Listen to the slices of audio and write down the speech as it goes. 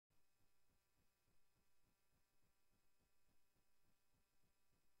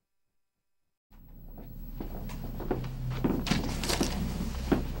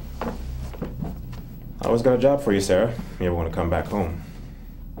I always got a job for you, Sarah. You ever want to come back home?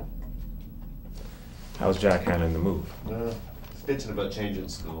 How's Jack handling the move? He's bitching about changing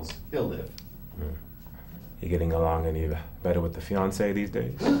schools. He'll live. You getting along any better with the fiancée these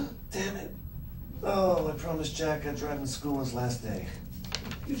days? Damn it. Oh, I promised Jack I'd drive him to school his last day.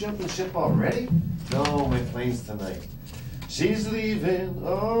 You jumping ship already? No, my plane's tonight. She's leaving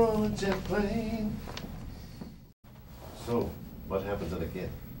on a jet plane. So, what happened to the kid?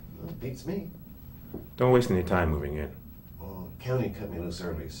 Well, it beats me. Don't waste any time moving in. Well, county cut me loose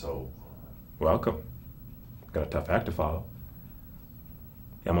early, so... Welcome. Got a tough act to follow.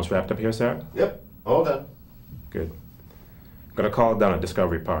 You almost wrapped up here, Sarah? Yep, all done. Good. Got a call down at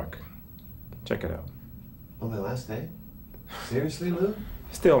Discovery Park. Check it out. On my last day? Seriously, Lou?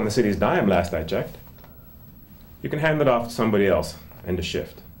 Still on the city's dime last I checked. You can hand it off to somebody else. End of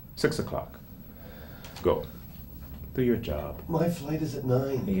shift. 6 o'clock. Go. Do your job. My flight is at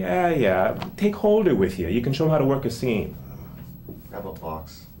 9. Yeah. Take Holder with you. You can show him how to work a scene. Grab a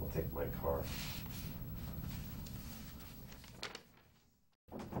box. I'll take my car.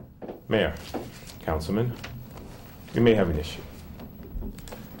 Mayor, Councilman, we may have an issue.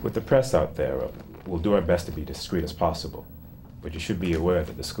 With the press out there, we'll do our best to be discreet as possible, but you should be aware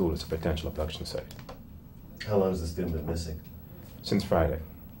that the school is a potential abduction site. How long has the student been missing? Since Friday.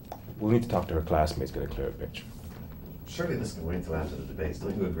 We'll need to talk to her classmates to get a clearer picture. Surely this can wait until after the debates.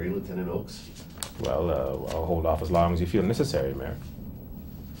 Don't you agree, Lieutenant Oakes? Well, I'll hold off as long as you feel necessary, Mayor.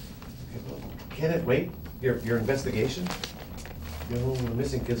 Okay, well, can it wait? Your investigation? You know, the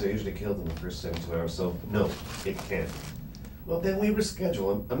missing kids are usually killed in the first 72 hours, so no, it can't. Well, then we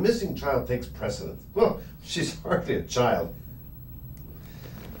reschedule. A missing child takes precedence. Well, she's hardly a child.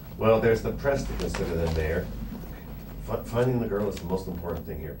 Well, there's the press to consider then, Mayor. Finding the girl is the most important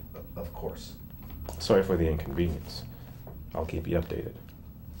thing here, of course. Sorry for the inconvenience. I'll keep you updated.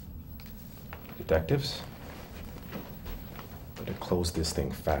 Detectives? Better close this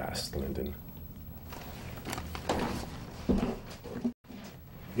thing fast, Lyndon.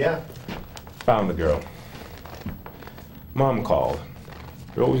 Yeah. Found the girl. Mom called.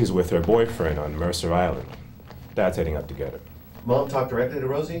 Rosie's with her boyfriend on Mercer Island. Dad's heading up together. Mom talked directly to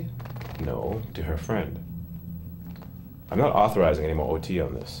Rosie? No, to her friend. I'm not authorizing any more OT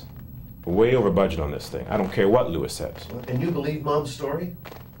on this. We're way over budget on this thing. I don't care what Lewis says. And you believe Mom's story?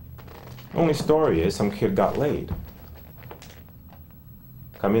 Only story is some kid got laid.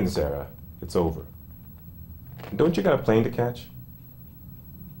 Come in, Sarah. It's over. Don't you got a plane to catch?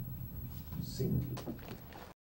 Seems